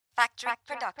Factory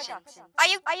Productions. Are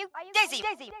you Dizzy,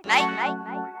 mate?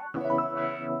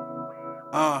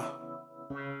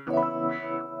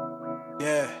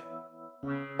 Yeah.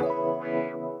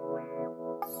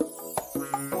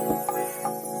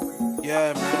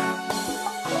 Yeah,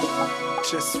 man.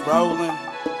 Just rolling,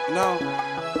 you know?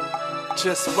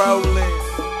 Just rolling.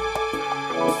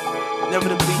 Never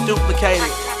to be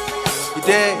duplicated. You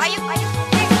dig? Are you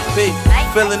B,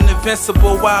 feeling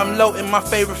invincible while I'm loading my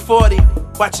favorite 40.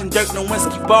 Watching Dirk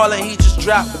Nowinski ballin', he just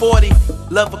dropped 40.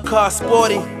 Love a car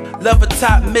sporty, love a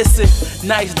top missing.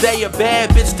 Nice day, a bad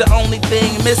bitch, the only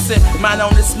thing missing. Mind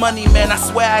on this money, man, I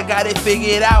swear I got it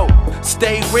figured out.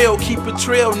 Stay real, keep it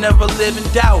trill, never live in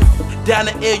doubt. Down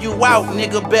to air you out,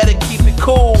 nigga, better keep it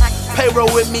cool.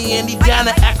 Payroll with me and he down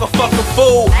to act a fucking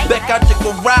fool. Back out the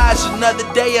garage, another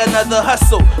day, another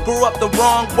hustle. Grew up the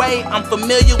wrong way, I'm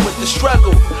familiar with the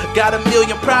struggle. Got a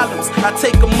million problems, I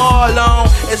take them all on.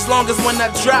 As long as when I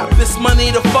drop, it's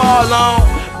money to fall on.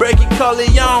 Break it, call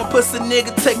it on, pussy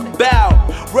nigga take a bow.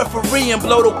 Referee and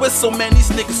blow the whistle, man, these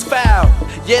niggas foul.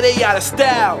 Yeah, they out of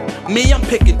style, me I'm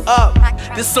picking up.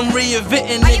 This some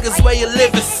reinventing niggas way of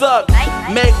living suck.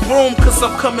 Make room cause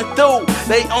I'm coming through,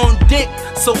 they on dick.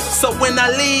 So when I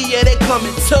leave, yeah, they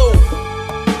coming too.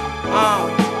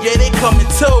 Yeah, they coming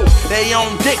too. They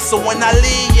on dick, so when I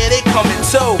leave, yeah, they coming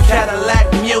too.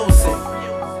 Cadillac Muzik,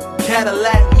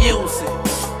 Cadillac Muzik,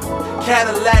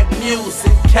 Cadillac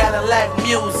Muzik, Cadillac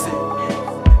Muzik,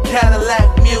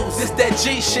 Cadillac Muzik. It's that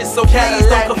G shit, so please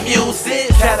don't confuse it.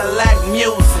 Cadillac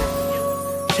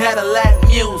Muzik, Cadillac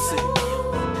Muzik,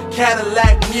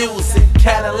 Cadillac Muzik,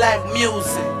 Cadillac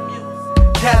Muzik,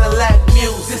 Cadillac Muzik.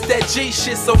 It's that G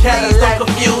shit, so please don't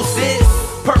confuse it.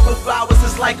 Purple flowers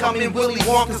is like I'm in Willy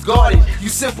Wonka's garden. You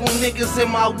simple niggas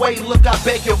in my way, look, I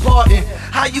beg your pardon.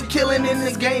 How you killing in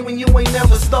this game when you ain't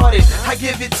never started? I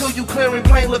give it to you clear and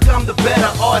plain, look, I'm the better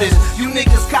artist. You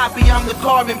niggas copy, I'm the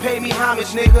carving, pay me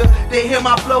homage, nigga. They hear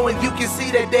my flow and you can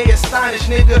see that they astonished,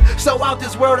 nigga. So out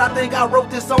this world, I think I wrote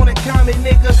this on a comic,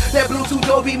 nigga. That Bluetooth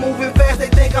door be moving fast, they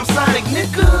think I'm Sonic,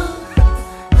 nigga.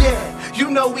 Yeah. You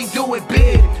know we do it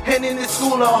big, and in this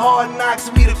school of hard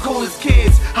knocks, we the coolest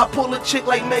kids. I pull a chick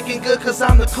like Megan Good, cause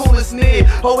I'm the coolest nigga.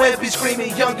 OS be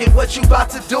screaming, youngin', what you about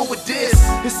to do with this?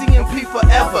 It's EMP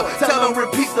forever, tell them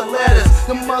repeat the letters.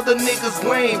 Them other niggas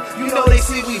lame, you know they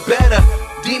see we better.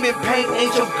 Demon paint,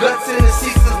 angel guts, and the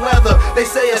seats is leather. They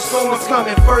say a storm's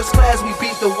coming, first class, we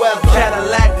beat the weather.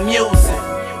 Cadillac Muzik,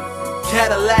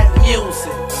 Cadillac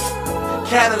Muzik,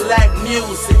 Cadillac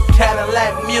Muzik,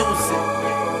 Cadillac Muzik,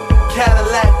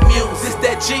 Cadillac Muzik. It's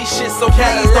that G shit, so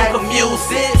please don't confuse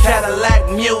it. Cadillac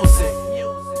Muzik,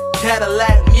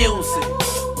 Cadillac Muzik,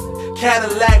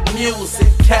 Cadillac Muzik,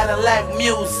 Cadillac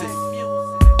Muzik,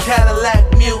 Cadillac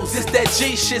Muzik. It's that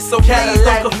G shit, so please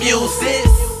don't confuse it.